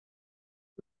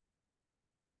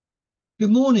Good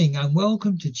morning and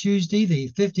welcome to Tuesday, the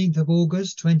 15th of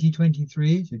August,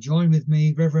 2023, to join with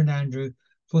me, Reverend Andrew,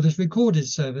 for this recorded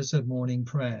service of morning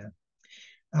prayer.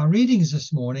 Our readings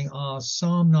this morning are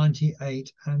Psalm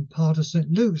 98 and part of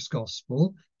St. Luke's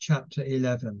Gospel, chapter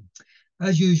 11.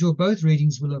 As usual, both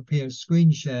readings will appear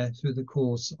screen share through the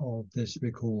course of this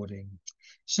recording.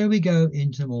 So we go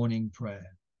into morning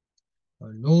prayer.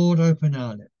 O Lord, open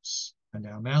our lips, and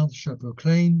our mouth shall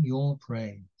proclaim your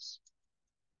praise.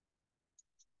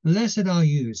 Blessed are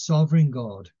you, sovereign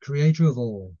God, creator of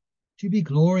all. To be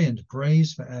glory and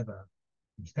praise forever.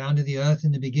 You founded the earth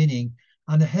in the beginning,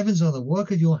 and the heavens are the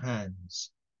work of your hands.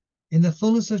 In the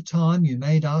fullness of time you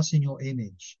made us in your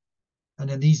image, and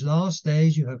in these last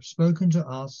days you have spoken to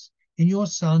us in your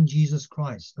Son, Jesus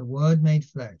Christ, the Word made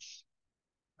flesh.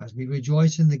 As we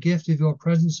rejoice in the gift of your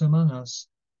presence among us,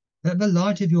 let the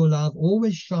light of your love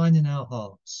always shine in our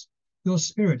hearts, your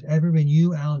Spirit ever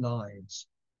renew our lives,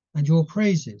 and your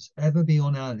praises ever be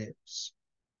on our lips.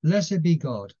 Blessed be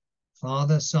God,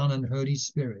 Father, Son, and Holy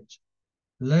Spirit.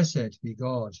 Blessed be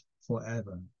God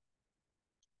forever.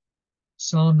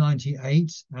 Psalm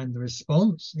 98, and the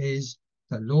response is,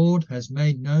 the Lord has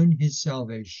made known his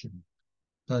salvation.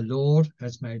 The Lord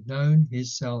has made known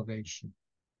his salvation.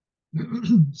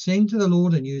 Sing to the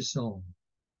Lord a new song,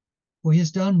 for he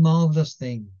has done marvellous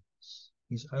things.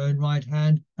 His own right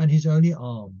hand and his only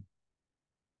arm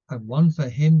have won for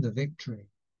him the victory.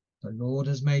 The Lord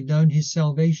has made known his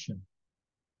salvation.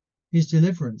 His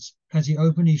deliverance has he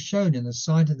openly shown in the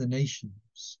sight of the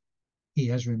nations. He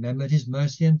has remembered his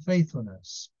mercy and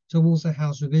faithfulness towards the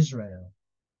house of Israel.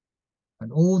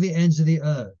 And all the ends of the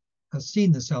earth have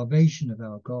seen the salvation of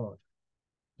our God.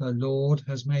 The Lord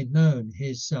has made known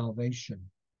his salvation.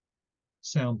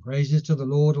 Sound praises to the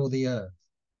Lord, all the earth.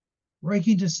 Break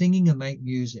into singing and make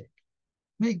music.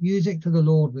 Make music to the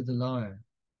Lord with the lyre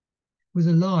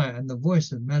and the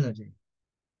voice of melody,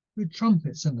 with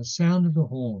trumpets and the sound of the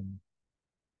horn.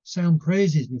 Sound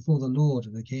praises before the Lord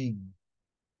the King.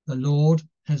 The Lord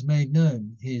has made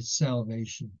known his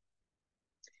salvation.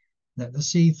 Let the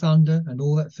sea thunder and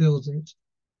all that fills it,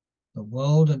 the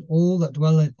world and all that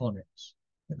dwell upon it.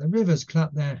 Let the rivers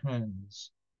clap their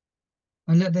hands,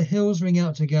 and let the hills ring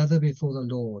out together before the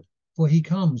Lord, for he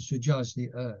comes to judge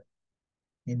the earth.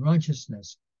 In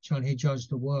righteousness shall he judge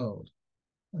the world,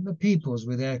 and the peoples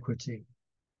with equity.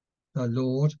 The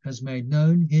Lord has made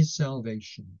known his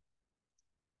salvation.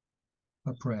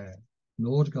 A prayer.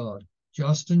 Lord God,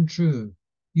 just and true,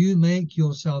 you make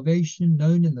your salvation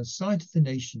known in the sight of the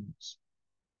nations.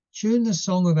 Tune the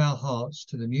song of our hearts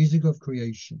to the music of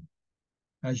creation,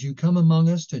 as you come among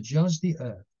us to judge the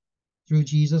earth, through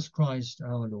Jesus Christ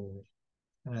our Lord.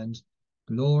 And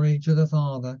glory to the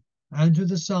Father, and to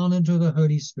the Son, and to the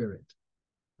Holy Spirit,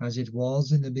 as it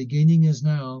was in the beginning, is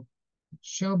now,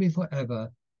 shall be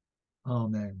forever.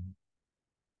 Amen.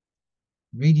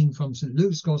 Reading from St.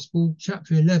 Luke's Gospel,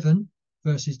 chapter 11,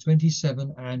 verses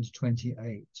 27 and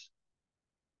 28.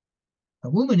 A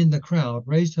woman in the crowd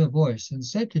raised her voice and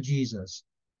said to Jesus,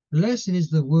 "Blessed is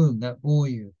the womb that bore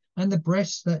you, and the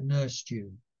breasts that nursed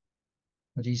you."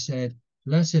 But he said,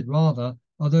 "Blessed rather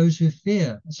are those who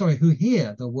hear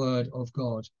the word of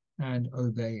God and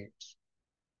obey it."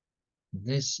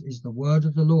 This is the word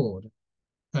of the Lord.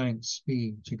 Thanks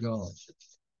be to God.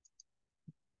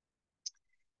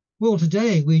 Well,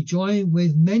 today we join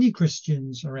with many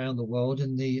Christians around the world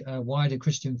in the wider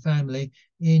Christian family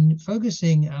in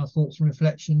focusing our thoughts and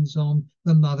reflections on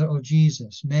the mother of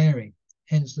Jesus, Mary,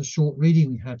 hence the short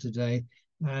reading we had today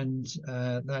and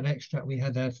that extract we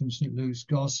had there from St. Luke's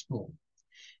Gospel.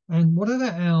 And whatever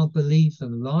our belief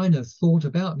and line of thought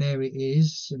about Mary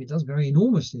is, and it does vary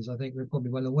enormously, as I think we're probably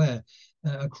well aware,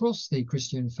 across the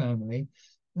Christian family,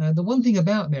 the one thing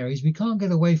about Mary is we can't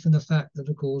get away from the fact that,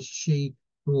 of course, she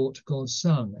brought God's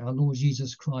Son, our Lord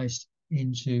Jesus Christ,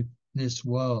 into this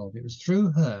world. It was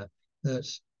through her that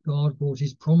God brought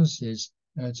his promises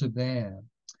to bear.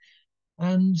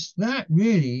 And that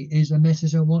really is a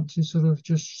message I want to sort of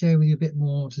just share with you a bit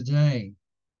more today.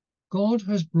 God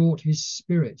has brought his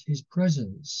Spirit, his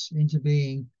presence, into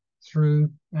being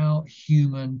through our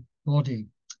human body,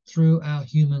 through our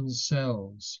human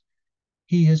selves.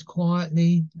 He has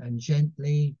quietly and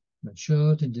gently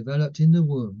matured and developed in the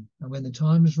womb, and when the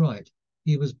time was right,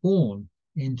 he was born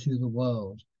into the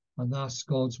world, and thus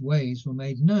God's ways were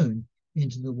made known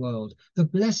into the world. The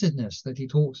blessedness that he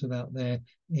talks about there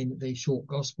in the short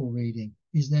gospel reading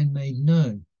is then made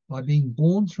known by being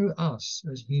born through us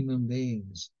as human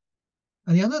beings.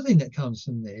 And the other thing that comes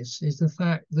from this is the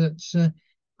fact that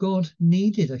God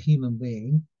needed a human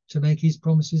being to make his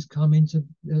promises come into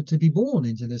to be born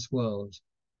into this world.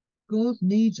 God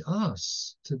needs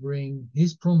us to bring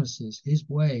his promises, his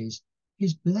ways,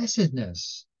 his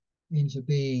blessedness into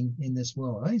being in this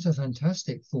world. I think it's a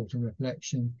fantastic thought and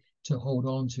reflection to hold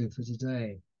on to for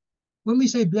today. When we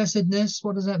say blessedness,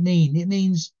 what does that mean? It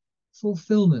means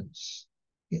fulfillment.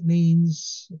 It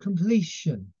means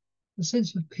completion, a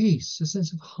sense of peace, a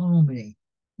sense of harmony,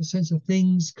 a sense of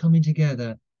things coming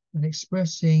together and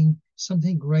expressing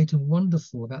something great and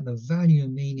wonderful about the value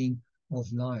and meaning of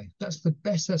life. That's the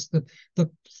best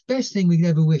thing we could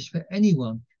ever wish for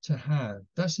anyone to have.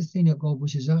 That's the thing that God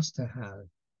wishes us to have.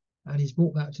 And he's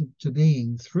brought that to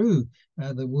being through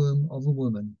the womb of a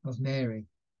woman, of Mary.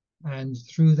 And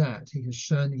through that, he has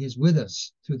shown he is with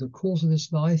us through the course of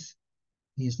this life.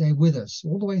 He is there with us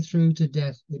all the way through to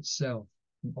death itself,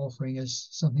 and offering us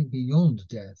something beyond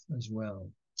death as well.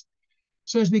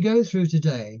 So as we go through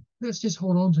today, let's just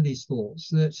hold on to these thoughts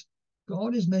that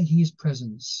God is making his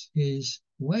presence, his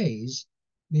ways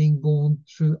being born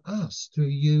through us, through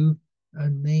you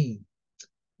and me.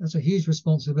 That's a huge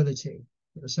responsibility.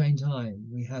 At the same time,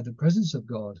 we have the presence of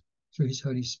God through his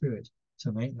Holy Spirit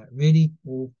to make that really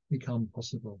all become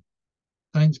possible.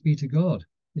 Thanks be to God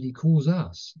that he calls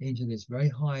us into this very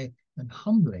high and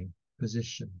humbling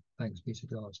position. Thanks be to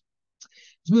God.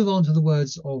 Let's move on to the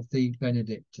words of the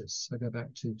Benedictus. I go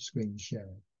back to screen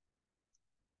share.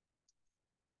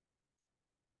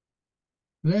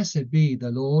 Blessed be the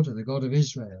Lord, the God of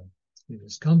Israel, who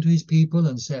has come to his people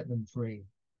and set them free.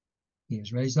 He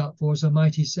has raised up for us a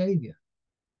mighty Saviour,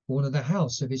 born of the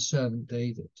house of his servant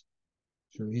David.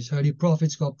 Through his holy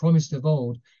prophets, God promised of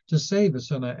old to save us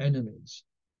from our enemies,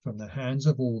 from the hands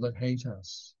of all that hate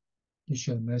us, to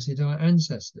show mercy to our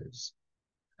ancestors,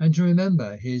 and to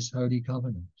remember his holy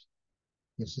covenant.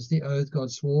 This is the oath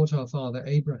God swore to our father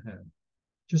Abraham,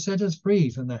 to set us free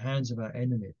from the hands of our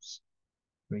enemies,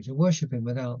 free to worship him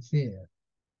without fear,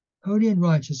 holy and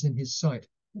righteous in his sight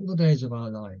all the days of our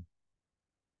life.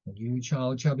 And you,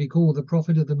 child, shall be called the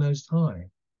prophet of the Most High,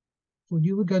 for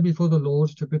you will go before the Lord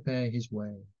to prepare his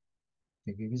way,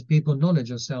 to give his people knowledge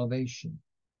of salvation,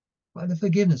 by the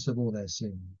forgiveness of all their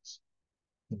sins.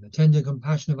 In the tender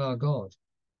compassion of our God,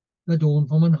 the dawn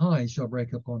from on high shall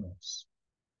break upon us,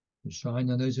 to shine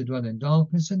on those who dwell in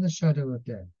darkness and the shadow of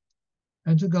death,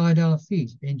 and to guide our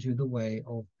feet into the way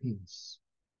of peace.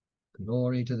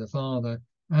 Glory to the Father,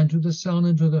 and to the Son,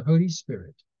 and to the Holy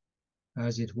Spirit,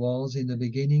 as it was in the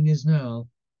beginning, is now,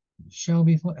 and shall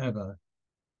be forever.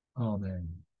 Amen.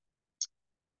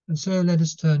 And so let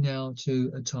us turn now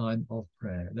to a time of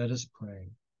prayer. Let us pray.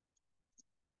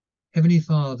 Heavenly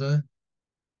Father,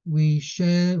 we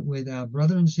share with our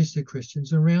brother and sister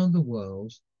Christians around the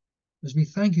world as we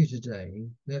thank you today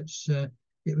that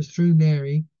it was through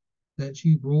Mary that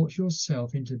you brought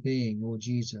yourself into being, Lord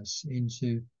Jesus,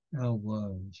 into our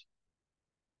world.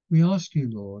 We ask you,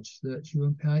 Lord, that you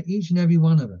empower each and every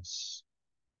one of us,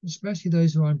 especially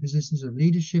those who are in positions of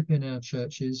leadership in our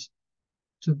churches,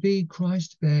 to be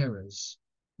Christ bearers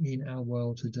in our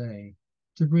world today,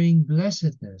 to bring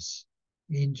blessedness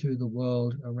into the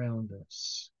world around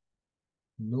us.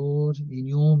 Lord, in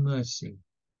your mercy,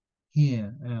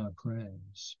 hear our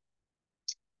prayers.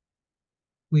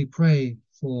 We pray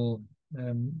for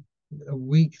a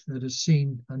week that has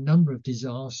seen a number of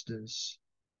disasters.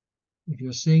 If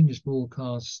you're seeing this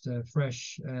broadcast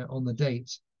fresh on the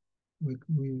date,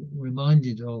 we're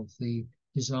reminded of the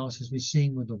disasters we've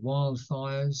seen with the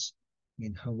wildfires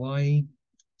in Hawaii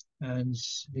and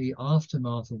the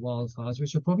aftermath of wildfires,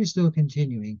 which are probably still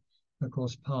continuing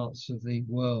across parts of the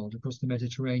world, across the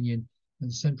Mediterranean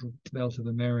and central belt of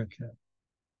America.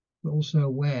 We're also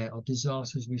aware of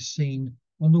disasters we've seen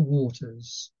on the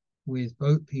waters, with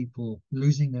boat people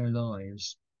losing their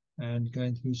lives and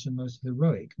going through some most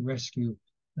heroic rescue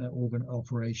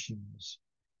operations.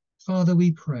 Father,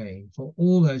 we pray for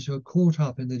all those who are caught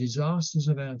up in the disasters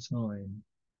of our time,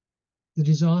 the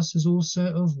disasters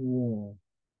also of war,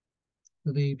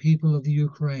 for the people of the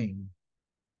Ukraine,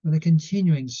 for the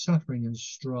continuing suffering and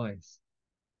strife.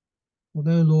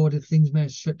 Although, Lord, if things may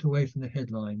have slipped away from the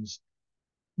headlines,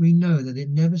 we know that it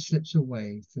never slips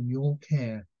away from your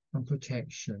care and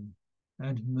protection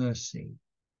and mercy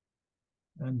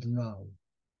and love.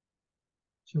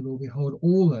 So, Lord, we hold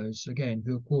all those, again,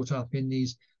 who are caught up in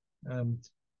these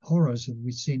horrors that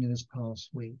we've seen in this past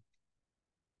week.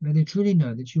 May they truly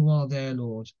know that you are there,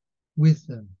 Lord, with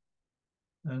them,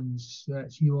 and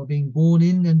that you are being born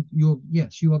in them. You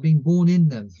are being born in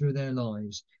them through their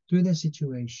lives, through their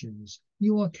situations.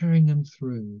 You are carrying them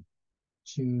through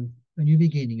to a new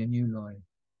beginning, a new life.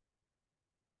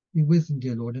 Be with them,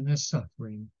 dear Lord, in their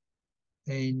suffering,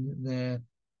 in their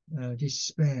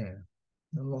despair,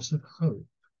 the loss of hope.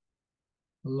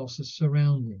 the loss of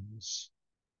surroundings,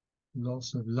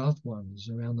 loss of loved ones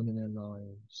around them in their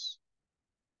lives.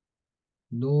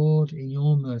 Lord, in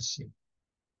your mercy,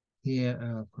 hear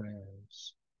our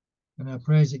prayers. And our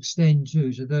prayers extend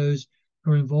too to those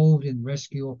who are involved in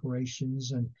rescue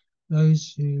operations and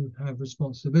those who have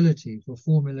responsibility for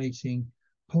formulating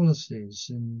policies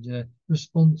and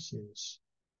responses.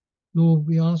 Lord,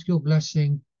 we ask your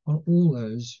blessing on all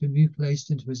those whom you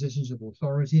placed into positions of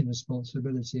authority and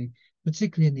responsibility,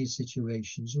 particularly in these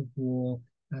situations of war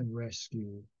and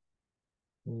rescue.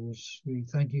 Lord, we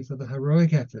thank you for the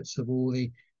heroic efforts of all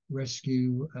the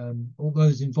rescue, all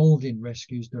those involved in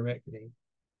rescues directly.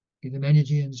 Give them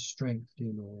energy and strength,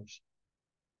 dear Lord.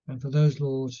 And for those,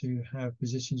 Lord, who have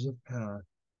positions of power,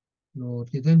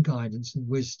 Lord, give them guidance and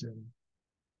wisdom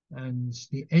and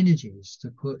the energies to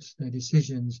put their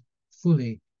decisions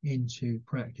fully into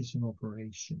practice and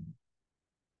operation.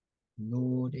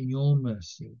 Lord, in your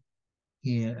mercy,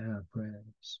 hear our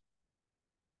prayers.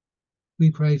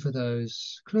 We pray for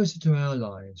those closer to our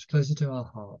lives, closer to our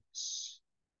hearts,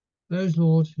 those,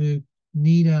 Lord, who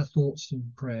need our thoughts and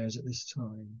prayers at this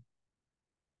time.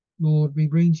 Lord, we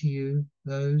bring to you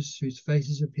those whose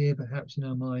faces appear perhaps in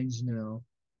our minds now,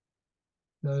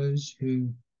 those who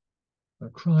are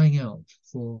crying out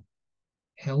for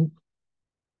help,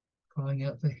 crying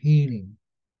out for healing,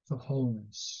 for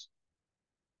wholeness.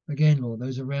 Again, Lord,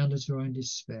 those around us who are in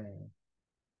despair,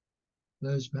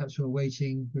 those perhaps who are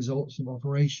awaiting results of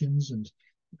operations and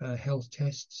health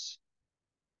tests,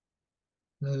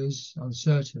 those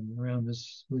uncertain around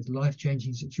us with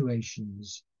life-changing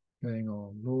situations going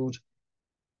on. Lord,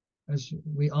 as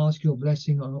we ask your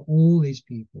blessing on all these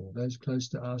people, those close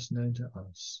to us, known to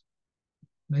us,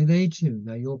 may they too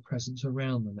know your presence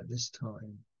around them at this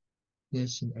time,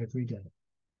 this and every day.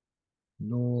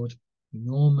 Lord, in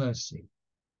your mercy,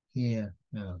 hear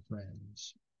our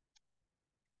prayers.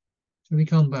 So we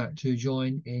come back to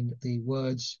join in the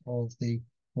words of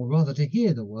or rather to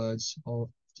hear the words of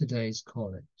today's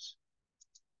collect.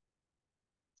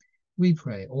 We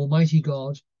pray, Almighty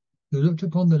God, who looked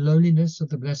upon the lowliness of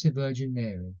the Blessed Virgin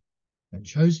Mary and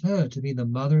chose her to be the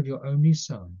mother of your only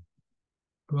Son,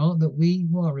 grant that we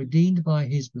who are redeemed by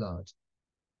his blood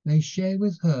may share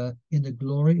with her in the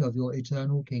glory of your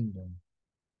eternal kingdom.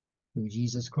 Through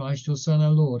Jesus Christ, your Son,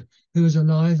 our Lord, who is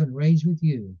alive and reigns with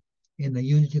you in the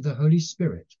unity of the Holy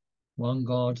Spirit, one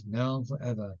God, now and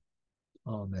forever.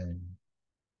 Amen.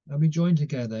 And we join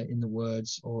together in the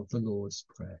words of the Lord's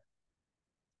Prayer.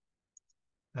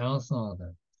 Our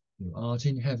Father, who art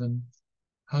in heaven,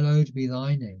 hallowed be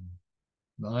thy name.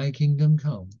 Thy kingdom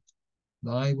come,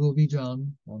 thy will be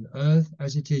done, on earth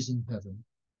as it is in heaven.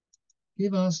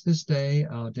 Give us this day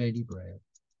our daily bread.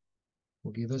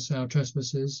 Forgive us our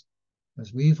trespasses,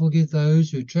 as we forgive those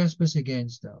who trespass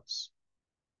against us.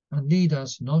 And lead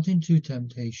us not into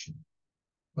temptation,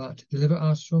 but deliver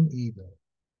us from evil.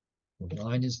 For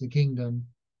thine is the kingdom,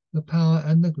 the power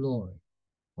and the glory,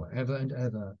 for ever and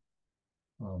ever.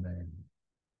 Amen.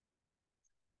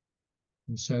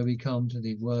 And so we come to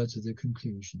the words of the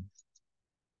conclusion.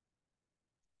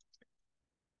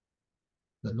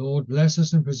 The Lord bless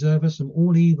us and preserve us from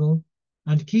all evil,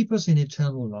 and keep us in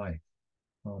eternal life.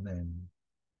 Amen.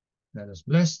 Let us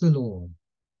bless the Lord.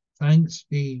 Thanks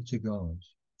be to God.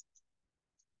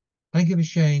 Thank you for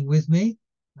sharing with me,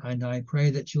 and I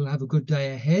pray that you'll have a good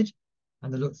day ahead,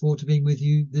 and I look forward to being with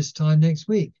you this time next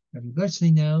week. Have a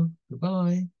blessing now.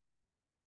 Goodbye.